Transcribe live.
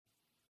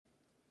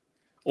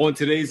On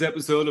today's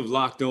episode of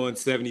Locked On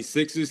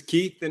 76ers,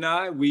 Keith and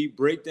I, we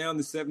break down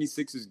the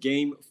 76ers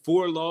Game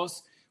 4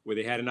 loss, where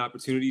they had an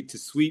opportunity to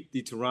sweep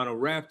the Toronto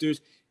Raptors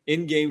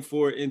in Game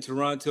 4 in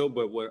Toronto,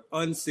 but were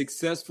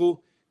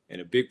unsuccessful. And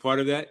a big part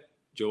of that,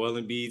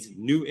 Joel Embiid's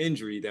new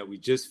injury that we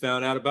just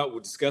found out about. We'll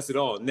discuss it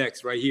all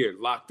next right here,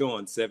 Locked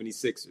On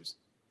 76ers.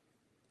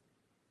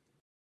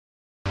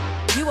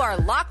 You are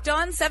Locked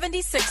On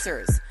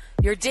 76ers,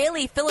 your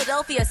daily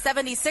Philadelphia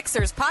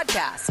 76ers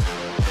podcast.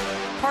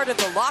 Part of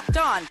the Locked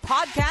On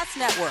Podcast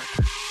Network,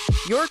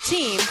 your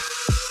team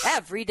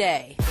every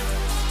day.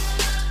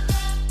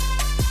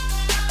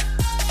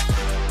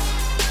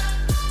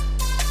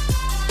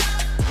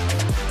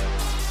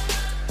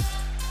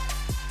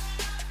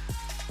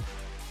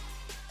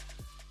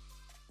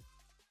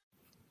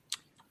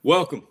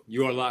 Welcome.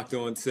 You are Locked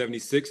On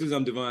 76ers.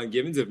 I'm Devon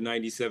Givens of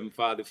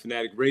 97.5 The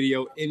Fanatic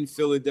Radio in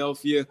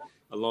Philadelphia,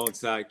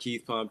 alongside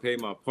Keith Pompey,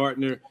 my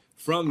partner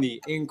from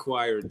the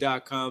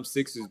Inquirer.com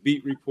Sixers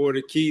beat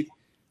reporter. Keith,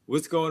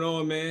 what's going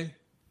on, man?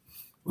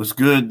 What's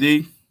good,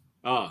 D?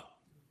 Not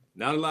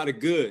a lot of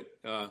good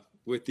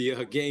with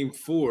the Game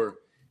 4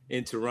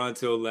 in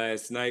Toronto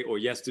last night, or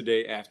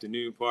yesterday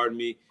afternoon, pardon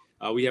me.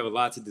 We have a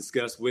lot to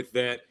discuss with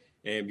that.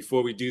 And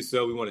before we do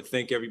so, we want to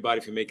thank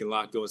everybody for making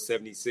Locked On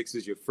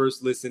 76ers your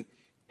first listen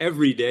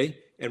every day.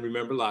 And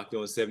remember, Locked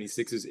On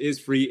 76ers is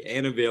free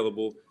and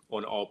available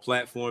on all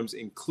platforms,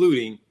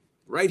 including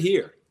right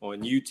here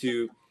on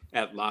YouTube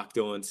at Locked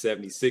On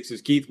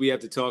 76ers. Keith, we have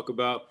to talk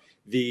about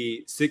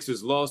the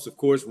Sixers loss, of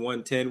course,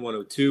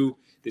 110-102.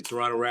 The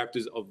Toronto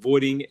Raptors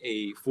avoiding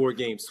a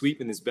 4-game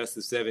sweep in this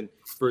best-of-7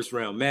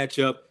 first-round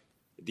matchup.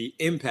 The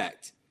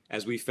impact,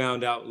 as we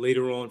found out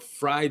later on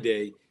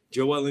Friday,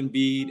 Joel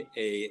Embiid,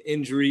 an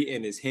injury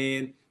in his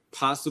hand,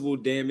 possible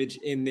damage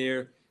in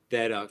there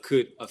that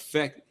could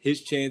affect his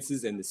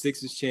chances and the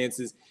Sixers'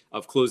 chances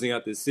of closing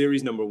out this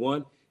series, number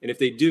one. And if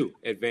they do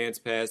advance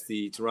past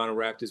the Toronto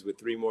Raptors with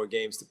 3 more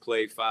games to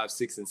play, 5,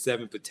 6, and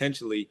 7,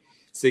 potentially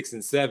 6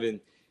 and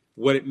 7,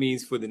 what it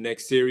means for the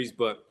next series.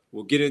 But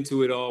we'll get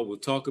into it all. We'll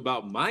talk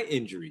about my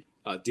injury,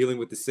 dealing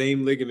with the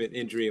same ligament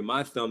injury in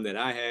my thumb that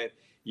I had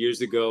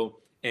years ago,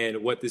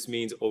 and what this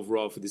means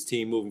overall for this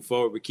team moving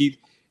forward. But Keith,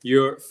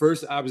 your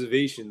first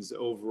observations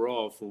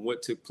overall from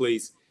what took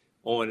place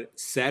on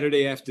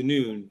Saturday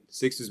afternoon.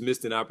 Sixers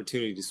missed an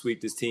opportunity to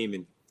sweep this team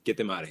and get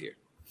them out of here.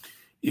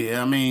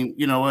 Yeah, I mean,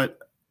 you know what?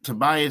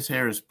 Tobias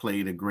Harris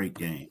played a great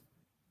game.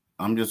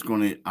 I'm just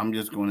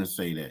gonna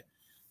say that.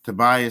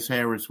 Tobias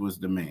Harris was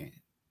the man.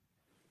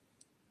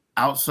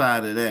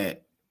 Outside of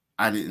that,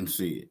 I didn't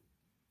see it.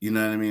 You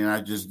know what I mean? I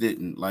just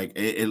didn't. Like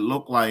it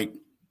looked like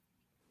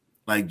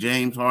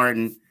James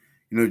Harden.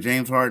 You know,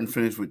 James Harden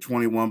finished with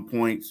 21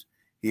 points.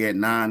 He had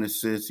 9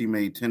 assists. He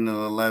made 10 of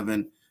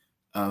 11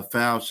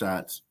 foul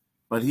shots,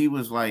 but he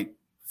was like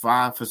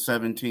 5 for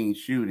 17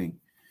 shooting.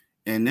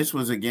 And this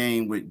was a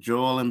game with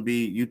Joel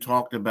Embiid. You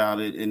talked about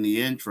it in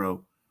the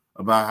intro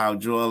about how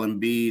Joel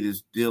Embiid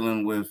is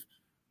dealing with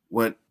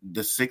what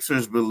the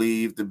Sixers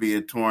believe to be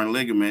a torn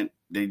ligament.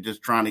 They're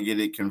just trying to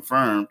get it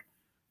confirmed,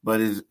 but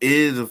it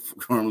is a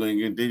torn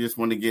ligament. They just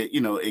want to get,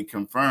 it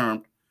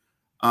confirmed.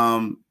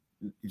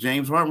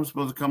 James Harden was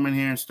supposed to come in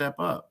here and step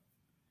up.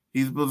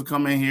 He's supposed to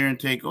come in here and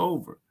take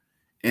over,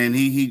 and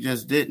he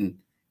just didn't.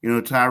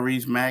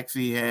 Tyrese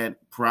Maxey had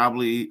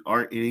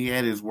he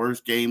had his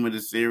worst game of the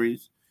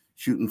series,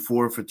 shooting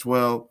 4 for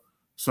 12.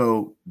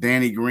 So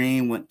Danny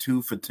Green went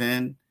 2 for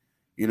 10.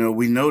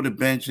 We know the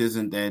bench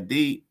isn't that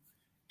deep,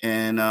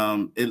 and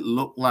it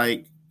looked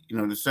like the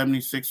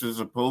 76ers are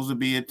supposed to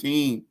be a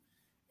team,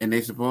 and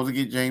they're supposed to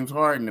get James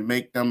Harden to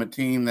make them a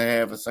team that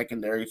have a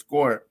secondary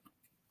scorer.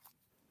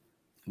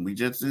 We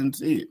just didn't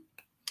see it.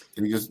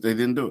 They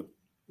didn't do it.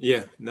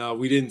 Yeah, no,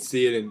 we didn't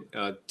see it.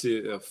 And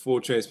to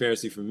full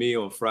transparency for me,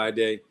 on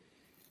Friday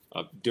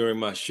during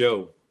my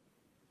show,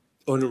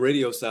 on the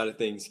radio side of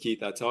things,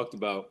 Keith, I talked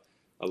about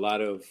a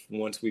lot of,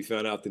 once we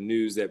found out the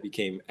news that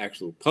became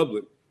actual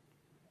public,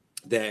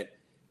 that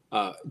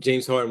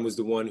James Harden was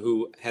the one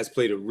who has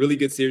played a really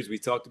good series. We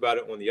talked about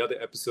it on the other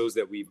episodes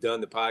that we've done,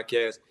 the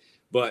podcast.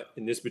 But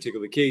in this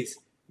particular case,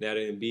 now that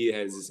Embiid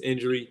has this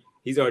injury,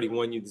 he's already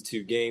won you the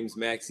 2 games.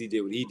 Maxey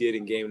did what he did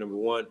in game number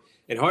 1.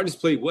 And Harden's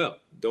played well,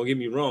 don't get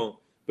me wrong,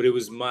 but it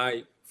was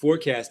my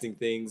forecasting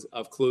things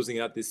of closing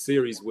out this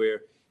series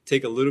where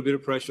take a little bit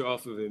of pressure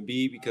off of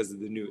Embiid because of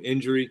the new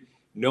injury,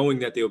 knowing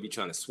that they'll be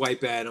trying to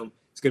swipe at him.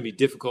 It's going to be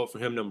difficult for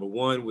him, number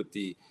one, with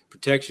the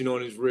protection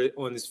on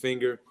his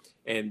finger,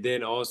 and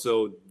then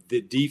also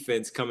the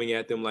defense coming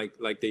at them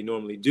like they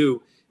normally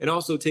do, and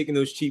also taking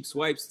those cheap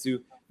swipes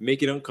to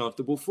make it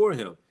uncomfortable for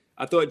him.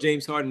 I thought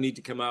James Harden needed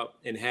to come out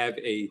and have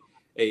a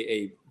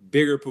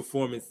bigger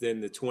performance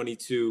than the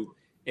 22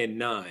 and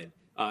 9.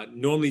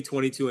 Normally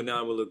 22 and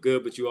 9 will look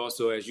good, but you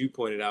also, as you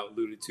pointed out,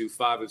 alluded to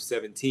 5 of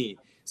 17.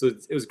 So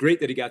it was great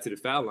that he got to the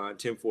foul line,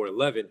 10 for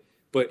 11,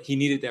 but he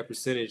needed that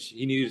percentage.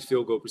 He needed his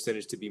field goal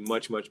percentage to be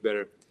much, much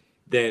better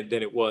than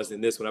it was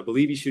in this one. I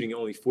believe he's shooting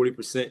only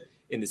 40%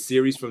 in the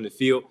series from the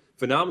field.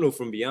 Phenomenal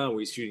from beyond, where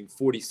he's shooting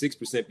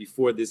 46%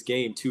 before this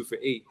game, 2 for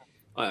 8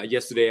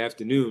 yesterday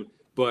afternoon.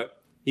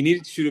 but he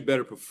needed to shoot a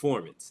better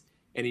performance,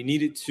 and he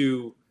needed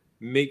to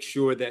make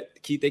sure that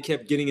they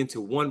kept getting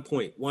into 1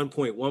 point,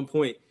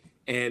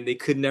 and they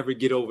could never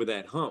get over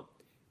that hump.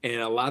 And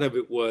a lot of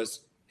it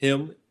was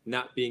him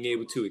not being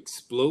able to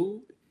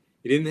explode.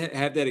 He didn't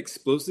have that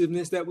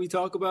explosiveness that we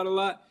talk about a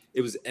lot.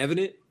 It was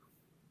evident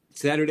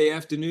Saturday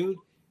afternoon,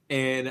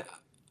 and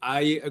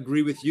I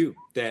agree with you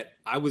that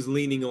I was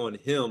leaning on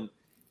him,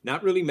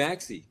 not really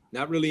Maxey,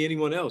 not really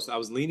anyone else. I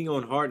was leaning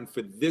on Harden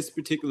for this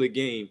particular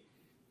game.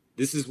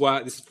 This is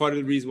part of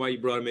the reason why you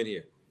brought him in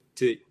here,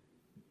 to,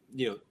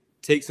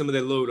 take some of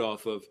that load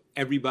off of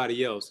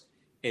everybody else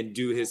and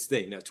do his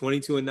thing. Now,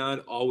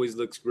 22-9 always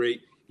looks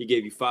great. He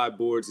gave you 5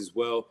 boards as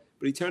well,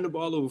 but he turned the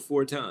ball over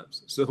 4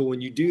 times. So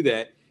when you do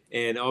that,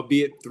 and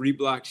albeit 3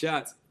 block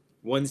shots,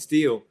 1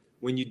 steal,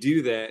 when you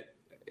do that,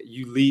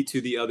 you lead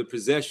to the other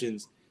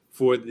possessions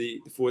for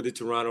the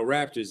Toronto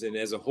Raptors. And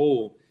as a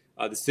whole,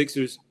 the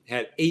Sixers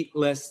had 8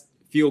 less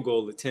field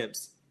goal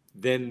attempts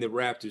than the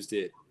Raptors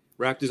did.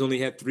 Raptors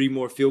only had 3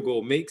 more field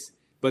goal makes,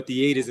 but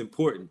the 8 is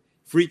important.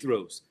 Free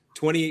throws,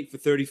 28 for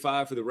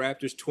 35 for the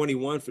Raptors,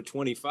 21 for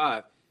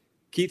 25.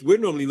 Keith, we're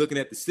normally looking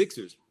at the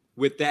Sixers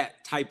with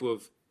that type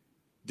of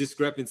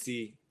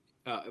discrepancy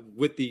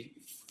with the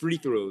free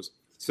throws.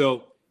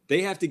 So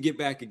they have to get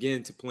back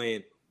again to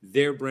playing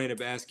their brand of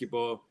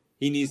basketball.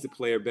 He needs to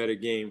play a better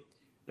game.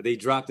 They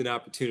dropped an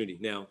opportunity.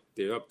 Now,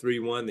 they're up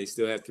 3-1. They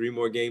still have 3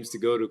 more games to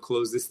go to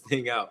close this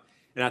thing out.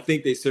 And I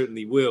think they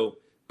certainly will.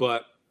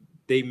 But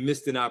they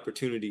missed an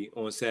opportunity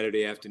on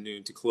Saturday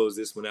afternoon to close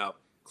this one out,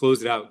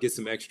 close it out, get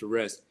some extra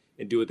rest,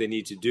 and do what they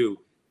need to do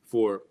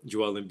for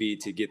Joel Embiid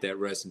to get that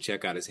rest and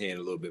check out his hand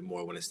a little bit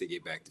more once they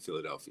get back to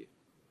Philadelphia.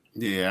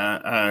 Yeah,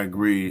 I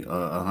agree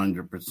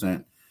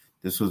 100%.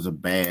 This was a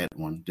bad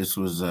one. This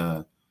was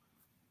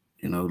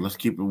let's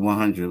keep it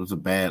 100. It was a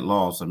bad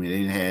loss. I mean,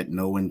 they had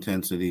no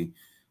intensity.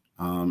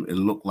 It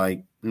looked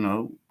like,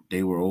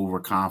 they were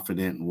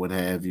overconfident and what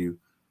have you.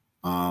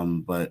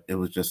 But it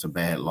was just a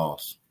bad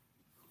loss.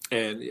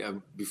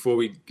 And before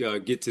we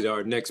get to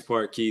our next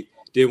part, Keith,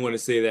 did want to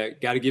say that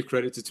got to give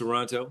credit to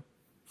Toronto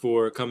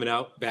for coming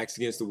out, backs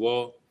against the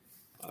wall.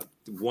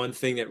 One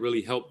thing that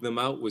really helped them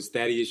out was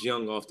Thaddeus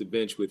Young off the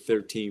bench with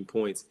 13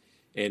 points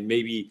and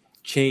maybe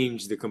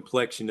changed the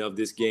complexion of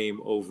this game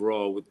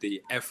overall with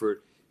the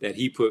effort that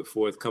he put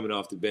forth coming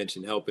off the bench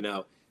and helping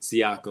out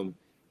Siakam,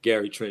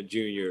 Gary Trent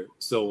Jr.,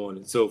 so on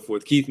and so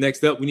forth. Keith,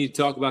 next up, we need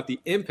to talk about the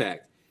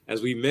impact.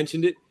 As we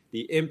mentioned it,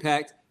 the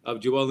impact of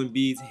Joel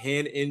Embiid's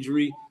hand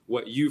injury,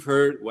 what you've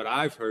heard, what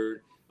I've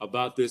heard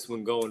about this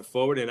one going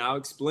forward. And I'll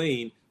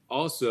explain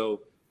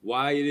also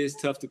why it is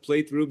tough to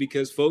play through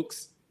because,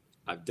 folks,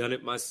 I've done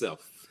it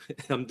myself.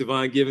 I'm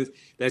Devon Givens.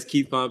 That's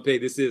Keith Pompey.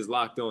 This is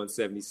Locked On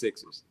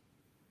 76ers.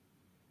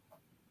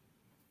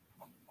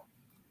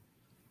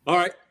 All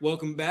right,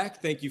 welcome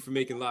back. Thank you for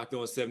making Locked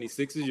On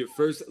 76ers your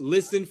first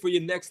listen. For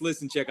your next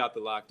listen, check out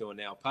the Locked On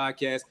Now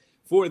podcast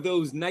for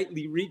those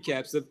nightly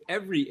recaps of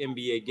every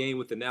NBA game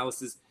with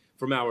analysis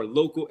from our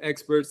local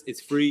experts. It's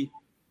free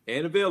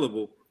and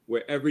available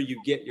wherever you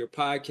get your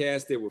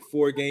podcast. There were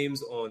 4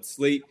 games on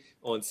slate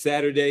on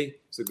Saturday,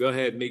 so go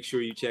ahead and make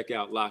sure you check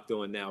out Locked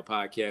On Now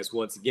podcast.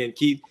 Once again,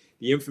 Keith,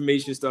 the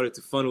information started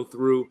to funnel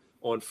through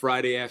on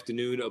Friday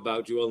afternoon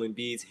about Joel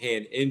Embiid's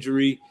hand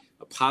injury,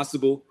 a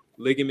possible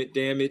ligament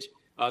damage.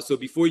 So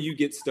before you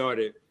get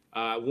started,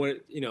 I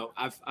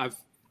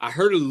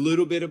heard a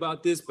little bit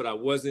about this, but I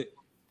wasn't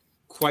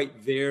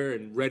quite there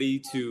and ready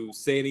to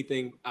say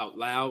anything out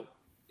loud,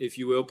 if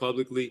you will,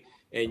 publicly.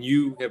 And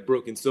you have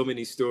broken so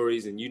many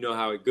stories and you know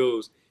how it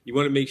goes. You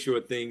want to make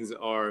sure things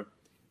are,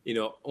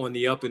 on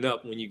the up and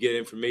up when you get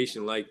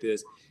information like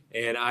this.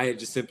 And I had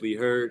just simply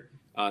heard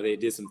they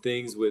did some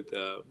things with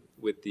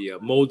the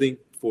molding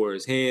for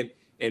his hand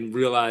and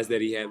realized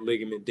that he had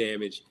ligament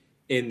damage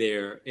in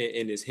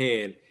his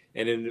hand.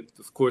 And then,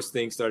 of course,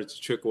 things started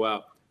to trickle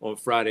out on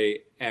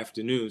Friday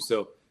afternoon.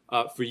 So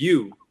for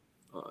you,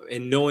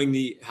 and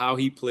knowing how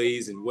he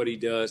plays and what he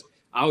does,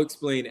 I'll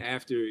explain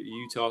after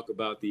you talk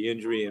about the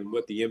injury and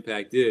what the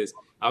impact is.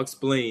 I'll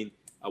explain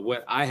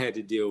what I had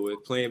to deal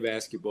with playing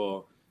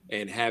basketball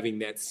and having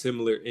that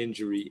similar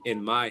injury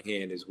in my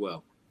hand as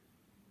well.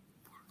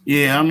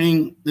 Yeah, I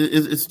mean,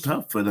 it's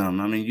tough for them.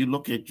 I mean, you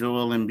look at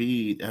Joel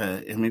Embiid.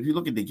 If you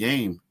look at the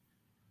game,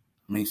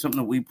 something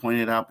that we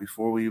pointed out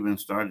before we even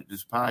started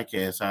this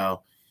podcast,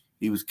 how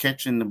he was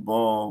catching the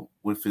ball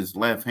with his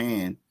left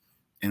hand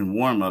in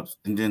warm-ups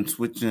and then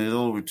switching it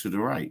over to the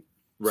right.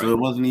 So it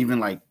wasn't even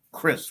like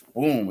crisp,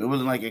 boom. It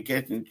wasn't like a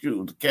catch and shoot.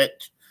 It was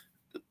catch,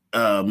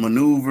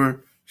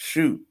 maneuver,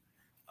 shoot.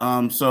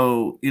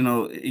 So,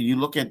 you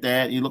look at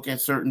that. You look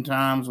at certain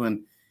times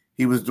when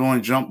he was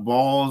doing jump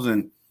balls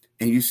and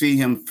you see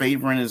him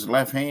favoring his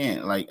left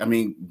hand,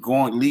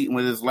 leading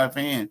with his left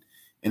hand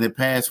in the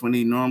pass when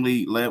he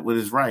normally led with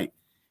his right.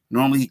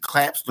 Normally he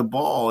claps the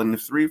ball in the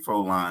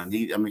free-throw line.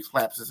 He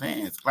claps his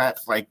hands,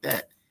 claps like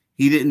that.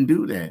 He didn't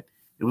do that.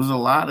 It was a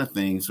lot of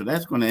things. So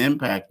that's going to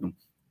impact him.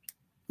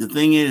 The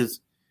thing is,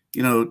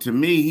 to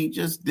me, he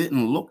just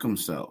didn't look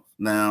himself.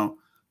 Now,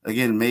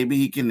 again, maybe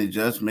he can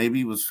adjust. Maybe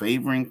he was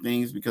favoring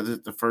things because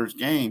it's the first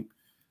game,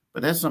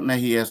 but that's something that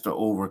he has to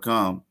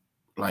overcome,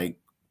 like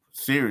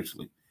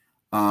seriously.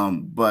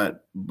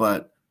 But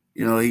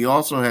he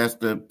also has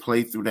to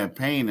play through that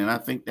pain, and I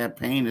think that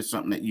pain is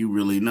something that you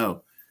really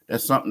know.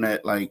 That's something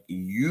that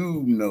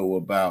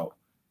about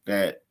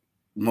that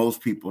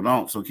most people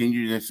don't. So can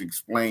you just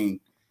explain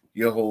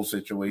your whole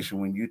situation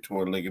when you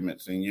tore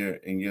ligaments in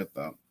your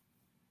thumb?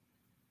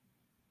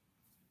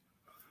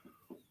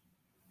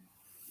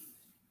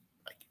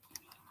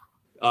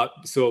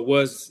 So it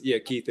was,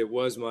 Keith, it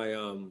was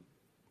my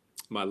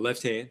my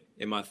left hand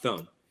and my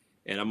thumb.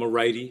 And I'm a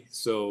righty,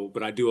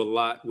 but I do a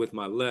lot with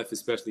my left,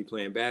 especially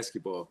playing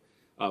basketball.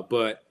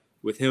 But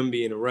with him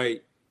being a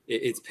right,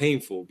 it's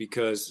painful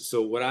because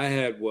what I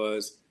had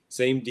was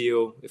same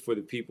deal for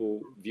the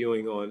people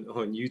viewing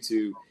on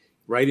YouTube,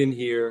 right in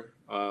here,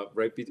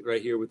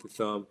 right here with the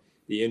thumb.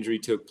 The injury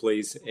took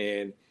place,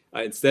 and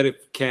instead of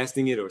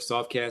casting it or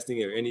soft casting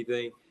it or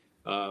anything,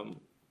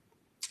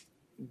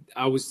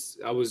 I was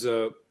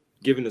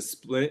given a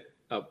splint.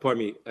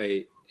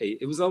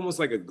 It was almost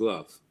like a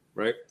glove,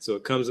 right? So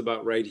it comes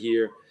about right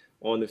here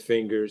on the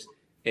fingers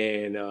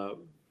and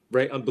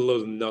right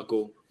below the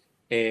knuckle,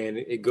 and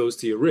it goes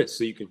to your wrist.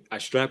 So I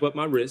strap up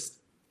my wrist,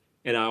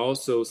 and I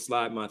also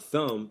slide my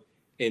thumb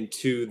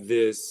into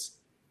this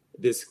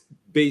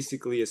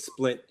basically a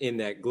splint in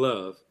that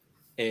glove,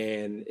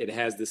 and it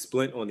has the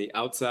splint on the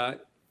outside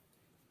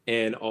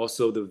and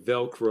also the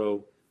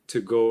Velcro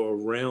to go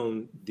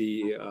around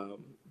the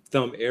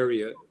thumb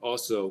area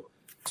also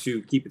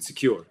to keep it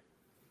secure.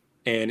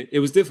 And it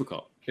was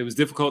difficult. It was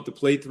difficult to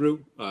play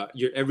through.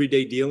 Your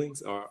everyday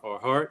dealings are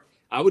hard.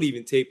 I would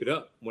even tape it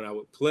up when I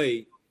would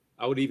play.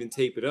 I would even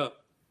tape it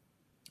up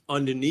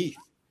underneath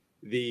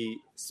the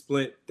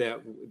splint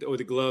or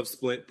the glove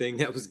splint thing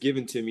that was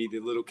given to me, the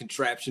little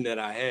contraption that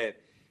I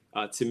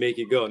had to make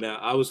it go. Now,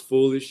 I was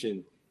foolish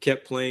and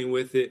kept playing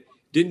with it.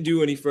 Didn't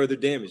do any further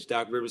damage.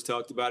 Doc Rivers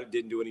talked about it.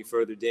 Didn't do any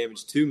further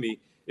damage to me.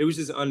 It was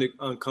just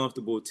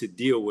uncomfortable to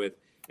deal with.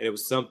 And it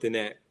was something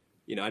that,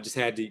 I just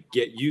had to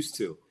get used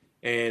to.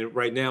 And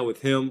right now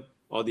with him,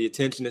 all the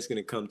attention that's going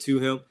to come to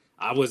him,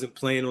 I wasn't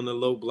playing on the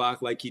low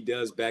block like he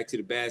does back to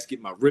the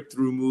basket. My rip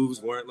through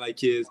moves weren't like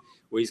his,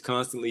 where he's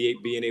constantly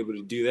being able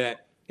to do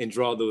that and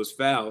draw those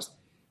fouls.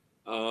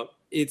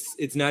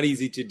 It's not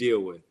easy to deal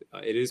with.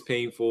 It is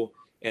painful,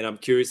 and I'm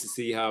curious to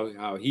see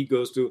how he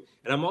goes through.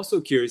 And I'm also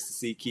curious to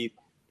see, Keith,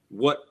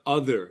 what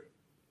other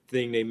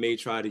thing they may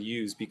try to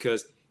use,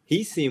 because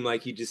he seemed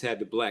like he just had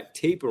the black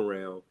tape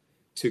around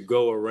to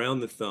go around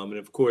the thumb, and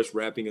of course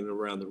wrapping it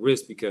around the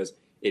wrist because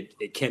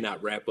it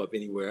cannot wrap up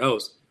anywhere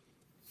else.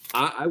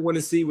 I want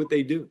to see what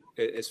they do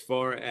as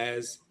far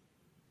as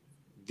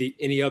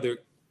any other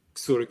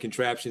sort of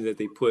contraption that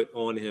they put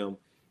on him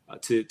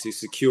to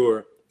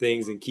secure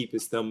things and keep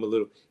his thumb a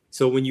little.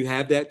 So when you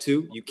have that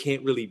too, you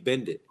can't really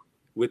bend it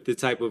with the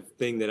type of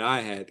thing that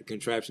I had, the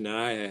contraption that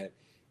I had.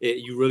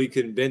 You really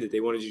couldn't bend it.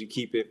 They wanted you to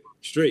keep it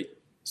straight.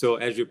 So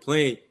as you're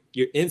playing,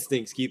 your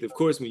instincts, Keith, of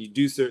course, when you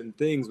do certain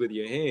things with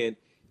your hand,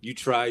 you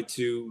try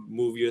to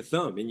move your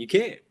thumb, and you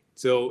can't.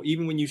 So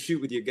even when you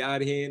shoot with your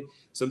guide hand,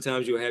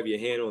 sometimes you'll have your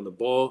hand on the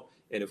ball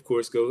and, of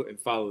course, go and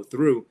follow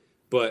through.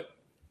 But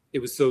it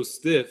was so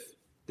stiff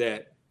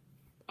that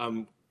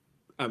I'm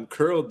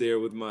curled there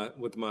with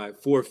my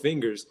four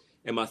fingers,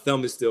 and my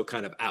thumb is still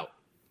kind of out.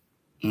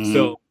 Mm-hmm.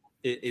 So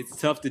it's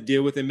tough to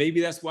deal with, and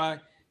maybe that's why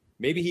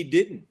he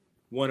didn't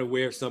want to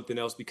wear something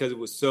else, because it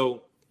was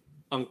so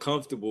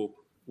uncomfortable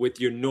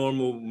with your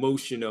normal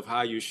motion of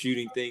how you're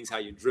shooting things, how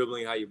you're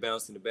dribbling, how you're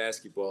bouncing the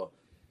basketball.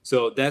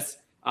 So that's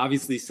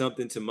obviously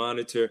something to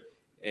monitor.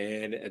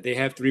 And they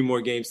have 3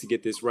 more games to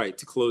get this right,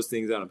 to close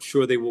things out. I'm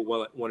sure they will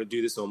want to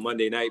do this on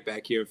Monday night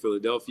back here in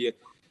Philadelphia.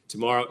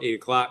 Tomorrow, 8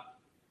 o'clock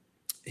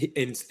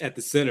at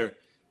the center.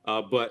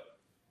 But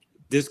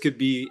this could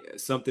be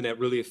something that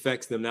really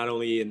affects them, not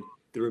only in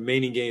the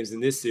remaining games in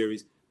this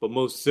series, but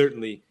most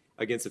certainly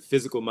against a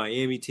physical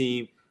Miami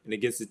team and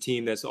against a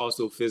team that's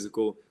also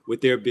physical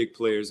with their big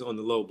players on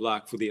the low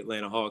block for the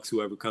Atlanta Hawks,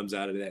 whoever comes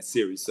out of that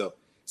series. So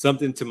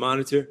something to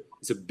monitor.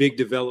 It's a big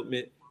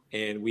development,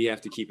 and we have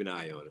to keep an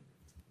eye on it.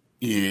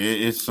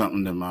 Yeah, it's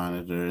something to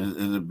monitor.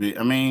 It's a big.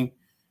 I mean,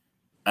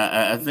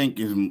 I think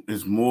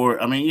is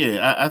more. I mean,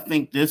 yeah, I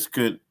think this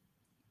could.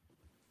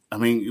 I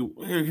mean,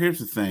 here's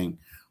the thing: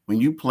 when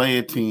you play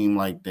a team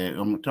like that,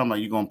 I'm talking about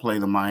you're going to play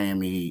the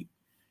Miami Heat.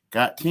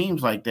 Got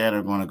teams like that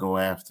are going to go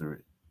after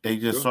it. They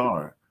just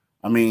are.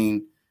 I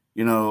mean,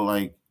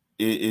 like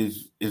it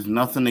is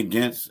nothing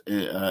against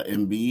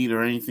Embiid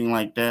or anything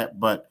like that,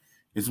 but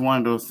it's one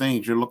of those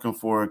things you're looking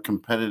for a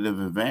competitive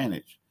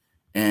advantage.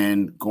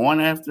 And going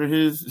after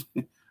his,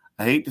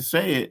 I hate to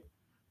say it,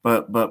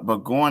 but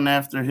going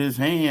after his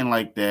hand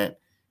like that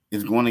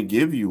is going to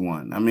give you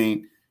one. I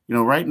mean,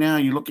 right now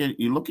you look at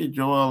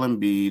Joel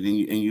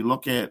Embiid and you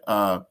look at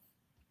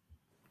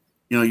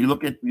you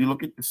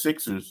look at the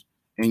Sixers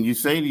and you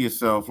say to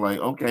yourself, like,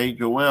 okay,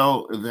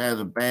 Joel has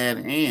a bad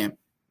hand.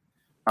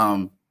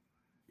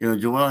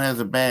 Joel has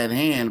a bad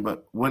hand,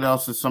 but what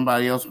else is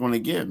somebody else going to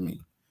give me?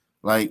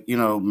 Like,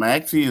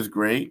 Maxey is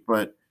great,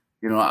 but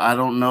I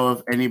don't know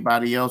if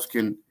anybody else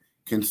can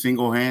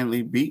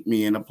single-handedly beat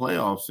me in a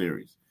playoff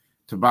series.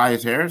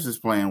 Tobias Harris is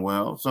playing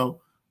well,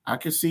 so I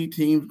could see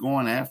teams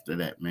going after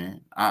that,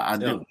 man. I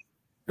do.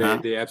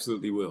 They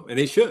absolutely will, and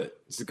they should.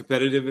 It's a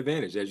competitive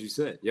advantage, as you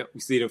said. Yep, we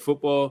see it in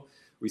football,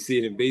 we see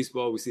it in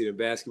baseball, we see it in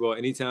basketball.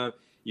 Anytime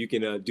you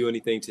can do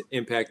anything to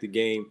impact the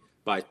game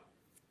by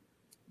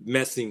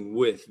messing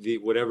with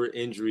whatever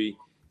injury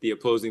the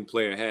opposing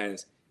player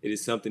has, it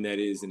is something that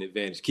is an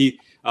advantage. Keith,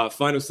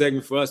 final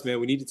segment for us, man.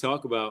 We need to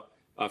talk about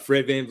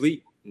Fred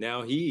VanVleet.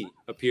 Now he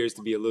appears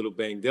to be a little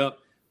banged up.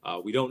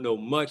 We don't know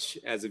much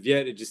as of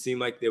yet. It just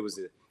seemed like there was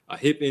a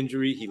hip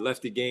injury. He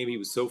left the game. He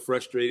was so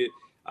frustrated.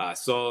 I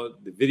saw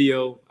the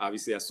video.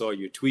 Obviously, I saw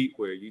your tweet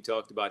where you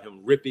talked about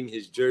him ripping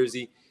his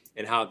jersey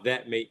and how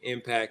that may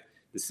impact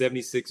the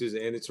 76ers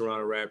and the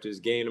Toronto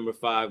Raptors. Game number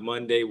 5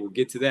 Monday. We'll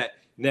get to that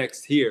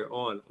next here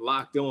on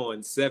Locked On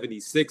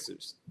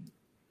 76ers.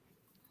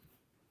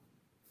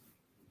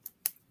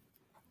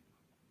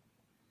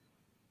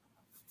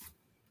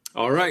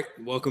 All right,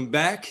 welcome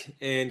back.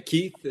 And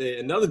Keith,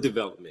 another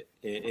development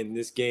in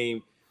this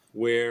game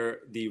where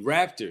the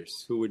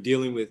Raptors, who were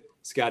dealing with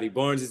Scotty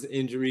Barnes'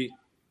 injury,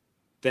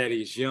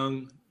 Thaddeus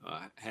Young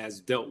has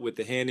dealt with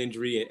the hand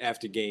injury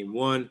after game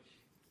 1.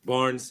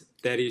 Barnes,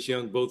 Thaddeus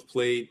Young both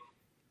played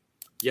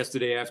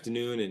yesterday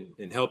afternoon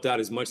and helped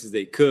out as much as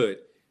they could.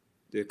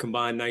 They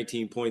combined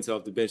 19 points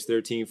off the bench,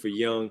 13 for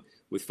Young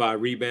with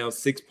 5 rebounds,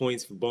 6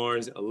 points for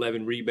Barnes,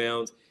 11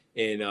 rebounds,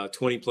 and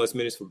 20-plus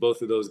minutes for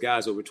both of those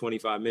guys, over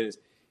 25 minutes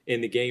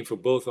in the game for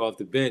both off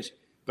the bench.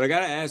 But I got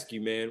to ask you,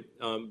 man,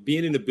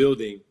 being in the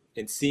building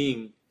and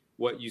seeing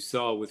what you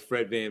saw with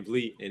Fred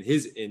VanVleet and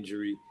his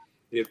injury,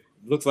 it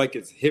looks like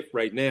it's hip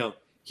right now.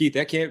 Keith,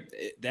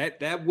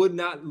 that would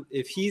not,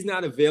 if he's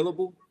not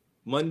available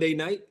Monday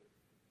night,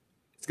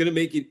 it's going to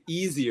make it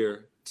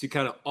easier to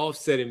kind of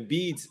offset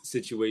Embiid's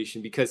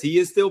situation because he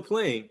is still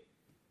playing,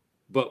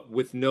 but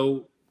with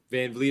no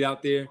VanVleet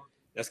out there,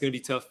 that's going to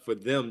be tough for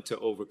them to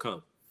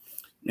overcome.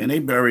 And they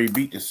barely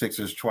beat the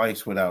Sixers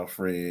twice without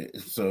Fred.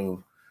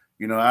 So,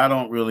 I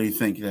don't really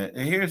think that.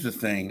 And here's the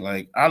thing.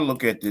 Like, I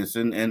look at this,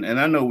 and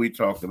I know we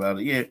talked about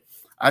it. Yeah,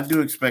 I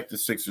do expect the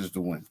Sixers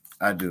to win.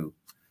 I do.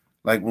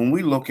 Like, when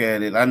we look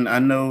at it, I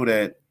know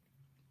that,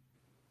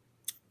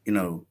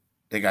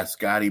 they got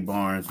Scotty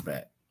Barnes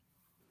back.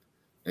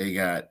 They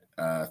got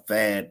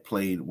Thad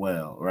played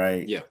well,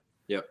 right? Yeah.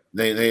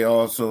 They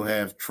also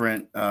have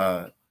Trent,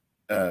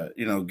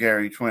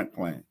 Gary Trent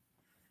playing.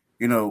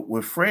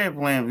 With Fred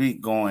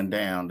VanVleet going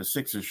down, the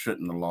Sixers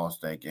shouldn't have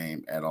lost that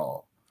game at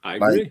all. I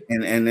agree.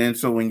 And then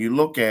so when you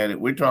look at it,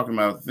 we're talking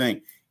about the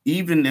thing.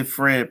 Even if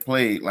Fred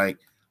played,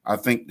 I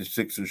think the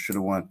Sixers should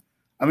have won.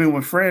 I mean,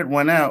 when Fred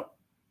went out,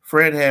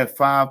 Fred had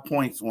 5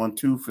 points on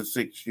 2 for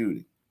 6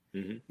 shooting.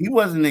 Mm-hmm. He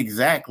wasn't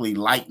exactly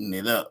lighting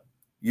it up.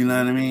 You know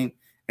what I mean?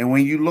 And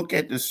when you look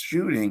at the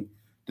shooting,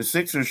 the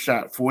Sixers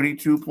shot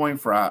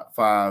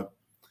 42.5.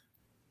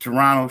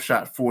 Toronto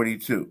shot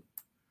 42.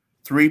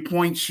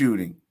 3-point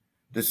shooting.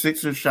 The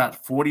Sixers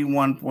shot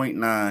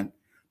 41.9.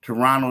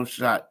 Toronto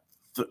shot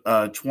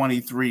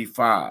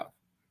 23.5,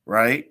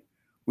 right?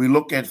 We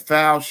look at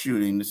foul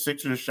shooting. The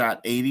Sixers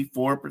shot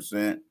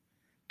 84%.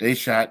 They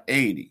shot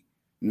 80.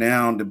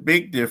 Now, the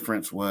big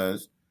difference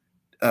was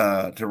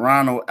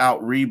Toronto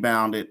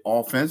out-rebounded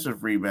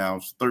offensive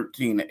rebounds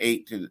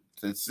 13-8 to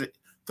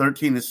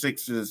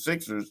 13-6 to the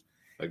Sixers.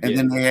 Again. And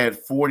then they had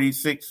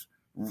 46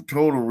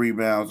 total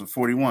rebounds of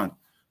 41.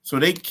 So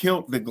they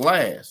killed the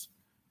glass.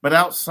 But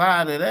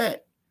outside of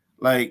that,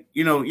 they're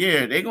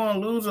going to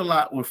lose a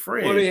lot with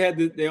Fred. Well,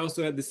 they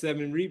also had the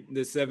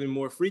 7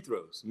 more free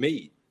throws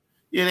made.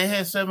 Yeah, they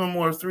had 7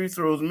 more free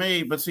throws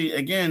made. But see,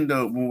 again,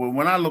 though,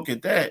 when I look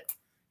at that,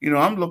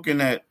 I'm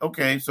looking at,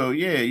 okay, so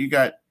yeah, you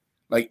got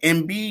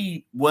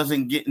Embiid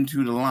wasn't getting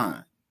to the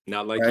line.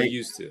 Not like he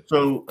used to.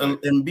 So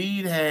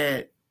Embiid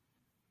had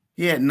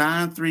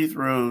 9 free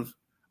throws.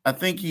 I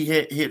think he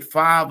hit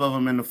 5 of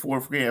them in the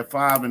fourth. He had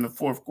 5 in the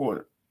fourth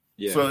quarter.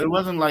 Yeah. So it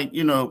wasn't like,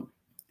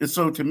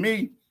 so to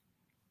me,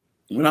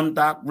 when I'm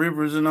Doc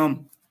Rivers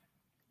and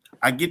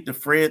I get the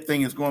Fred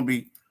thing, it's going to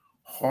be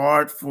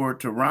hard for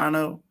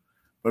Toronto.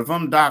 But if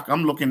I'm Doc,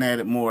 I'm looking at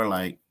it more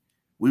like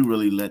we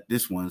really let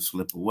this one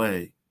slip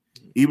away.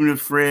 Even if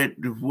Fred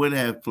would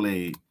have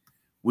played,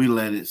 we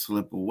let it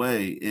slip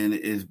away, and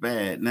it's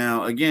bad.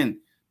 Now, again,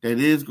 that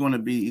is going to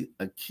be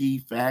a key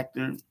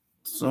factor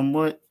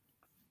somewhat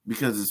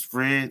because it's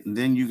Fred, and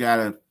then you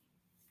gotta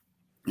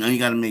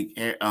make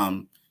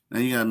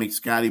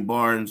Scotty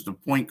Barnes the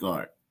point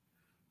guard.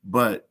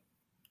 But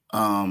if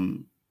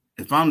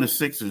I'm the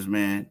Sixers,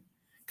 man,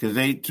 because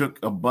they took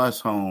a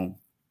bus home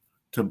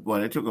to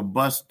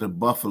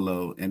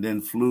Buffalo and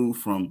then flew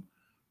from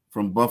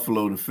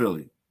Buffalo to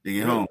Philly to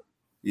get home.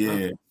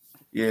 Yeah.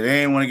 Yeah, they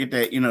didn't want to get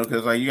that,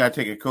 because you got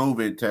to take a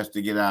COVID test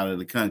to get out of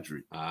the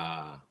country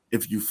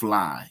if you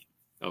fly.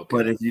 Okay.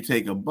 But if you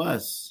take a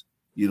bus,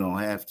 you don't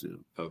have to.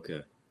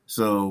 Okay.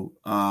 So,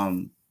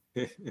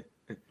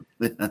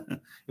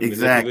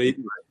 exactly.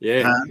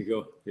 Yeah, you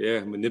go.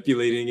 Yeah,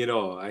 manipulating it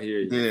all. I hear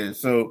you. Yeah,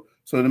 so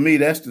So to me,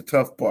 that's the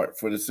tough part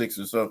for the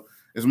Sixers. So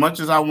as much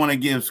as I want to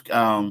give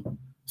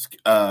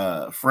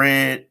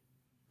Fred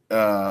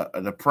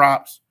the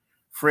props,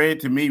 Fred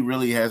to me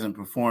really hasn't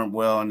performed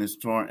well in this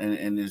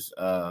series.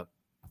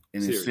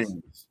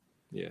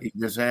 Yeah, he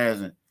just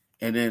hasn't.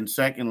 And then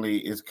secondly,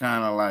 it's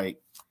kind of like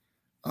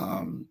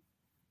I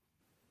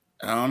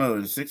don't know.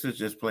 The Sixers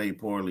just played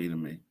poorly to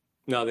me.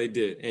 No, they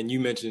did. And you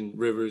mentioned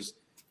Rivers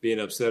being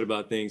upset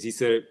about things. He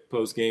said it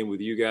post game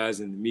with you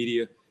guys and the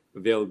media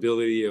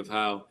availability of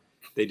how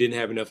they didn't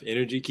have enough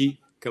energy key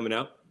coming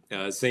out.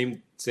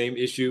 Same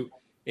issue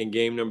in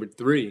game number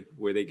 3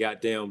 where they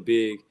got down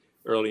big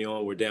early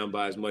on. Were down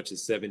by as much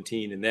as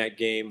 17 in that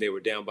game. They were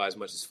down by as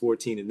much as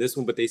 14 in this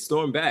one, but they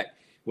stormed back.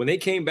 When they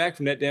came back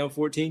from that down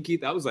 14,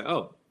 Keith, I was like,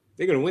 oh,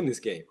 they're going to win this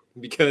game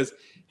because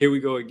here we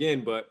go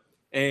again.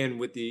 And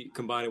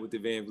combining with the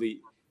Van Vliet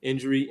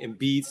injury,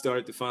 Embiid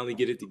started to finally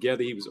get it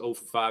together. He was 0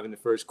 for 5 in the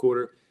first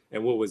quarter.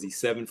 And what was he,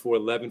 7 for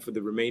 11 for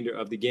the remainder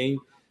of the game?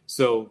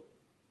 So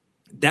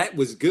that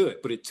was good,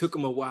 but it took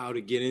them a while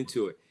to get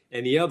into it.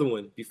 And the other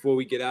one, before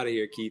we get out of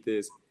here, Keith,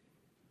 is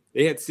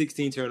they had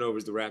 16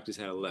 turnovers. The Raptors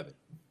had 11.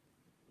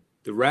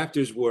 The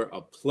Raptors were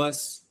a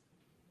plus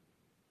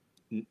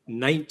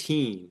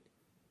 19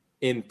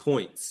 in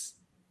points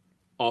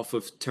off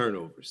of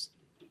turnovers.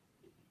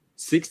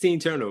 16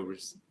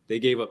 turnovers. They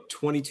gave up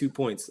 22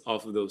 points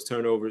off of those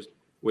turnovers,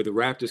 where the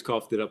Raptors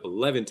coughed it up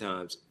 11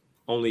 times,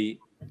 only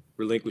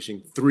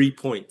relinquishing 3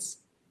 points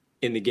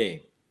in the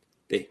game.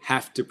 They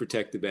have to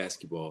protect the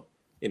basketball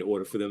in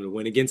order for them to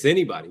win against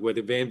anybody,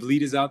 whether Van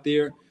Vliet is out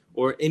there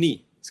or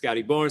any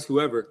Scotty Barnes,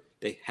 whoever.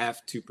 They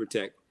have to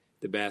protect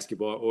the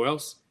basketball, or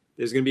else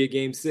there's going to be a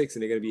game 6,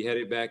 and they're going to be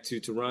headed back to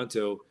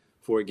Toronto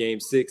for a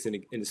game 6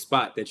 in a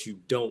spot that you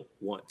don't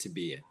want to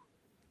be in.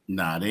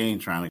 Nah, they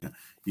ain't trying to.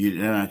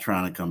 They're not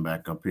trying to come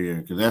back up here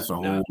because that's a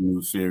whole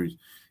new series,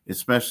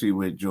 especially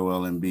with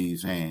Joel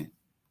Embiid's hand.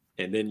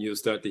 And then you'll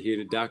start to hear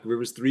the Doc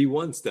Rivers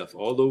 3-1 stuff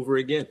all over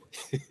again.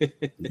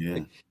 Yeah.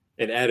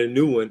 And add a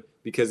new one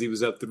because he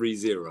was up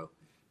 3-0.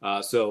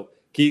 So,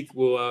 Keith,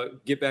 we'll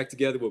get back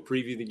together. We'll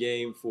preview the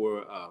game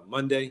for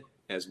Monday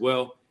as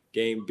well.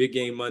 Big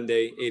game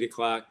Monday, 8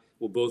 o'clock.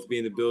 We'll both be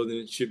in the building.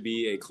 It should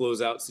be a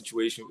closeout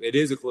situation. It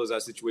is a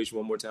closeout situation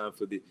one more time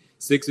for the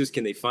Sixers.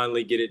 Can they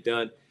finally get it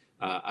done?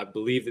 I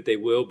believe that they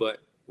will, but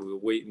we'll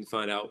wait and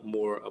find out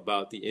more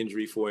about the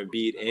injury for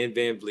Embiid and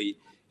Van Vliet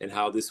and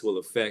how this will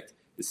affect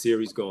the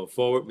series going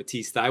forward.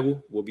 Matisse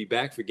Thybulle will be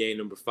back for game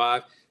number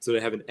 5, so they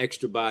have an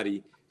extra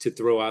body to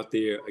throw out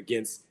there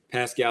against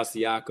Pascal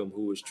Siakam,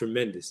 who was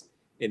tremendous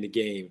in the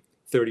game,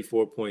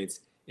 34 points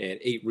and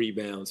 8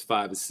 rebounds,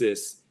 5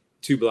 assists,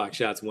 2 block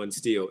shots, 1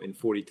 steal in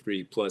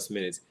 43-plus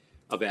minutes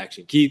of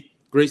action. Keith,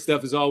 great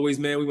stuff as always,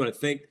 man. We want to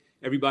thank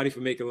everybody for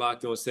making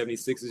Locked On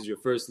 76ers your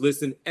first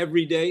listen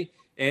every day.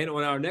 And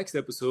on our next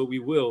episode, we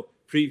will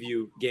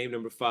preview game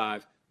number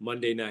 5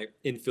 Monday night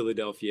in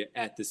Philadelphia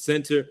at the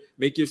Center.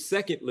 Make your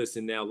second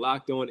listen now,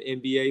 Locked On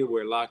NBA,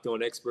 where Locked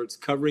On experts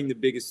covering the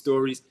biggest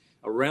stories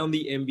around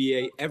the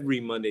NBA every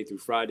Monday through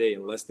Friday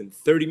in less than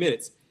 30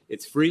 minutes.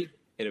 It's free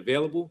and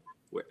available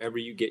wherever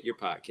you get your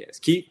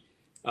podcast. Keith,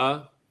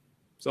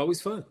 it's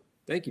always fun.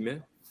 Thank you,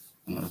 man.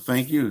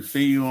 Thank you.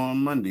 See you on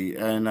Monday.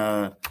 And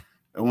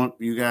I want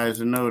you guys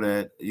to know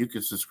that you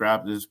can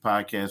subscribe to this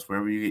podcast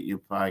wherever you get your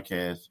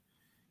podcast.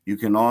 You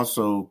can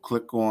also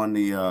click on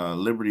the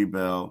Liberty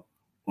Bell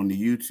on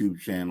the YouTube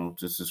channel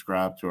to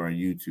subscribe to our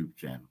YouTube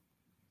channel.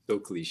 So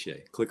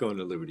cliche. Click on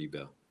the Liberty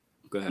Bell.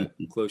 Go ahead.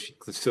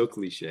 So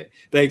cliche.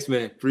 Thanks,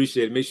 man.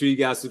 Appreciate it. Make sure you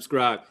guys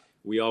subscribe.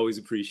 We always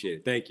appreciate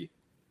it. Thank you.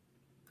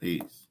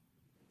 Peace.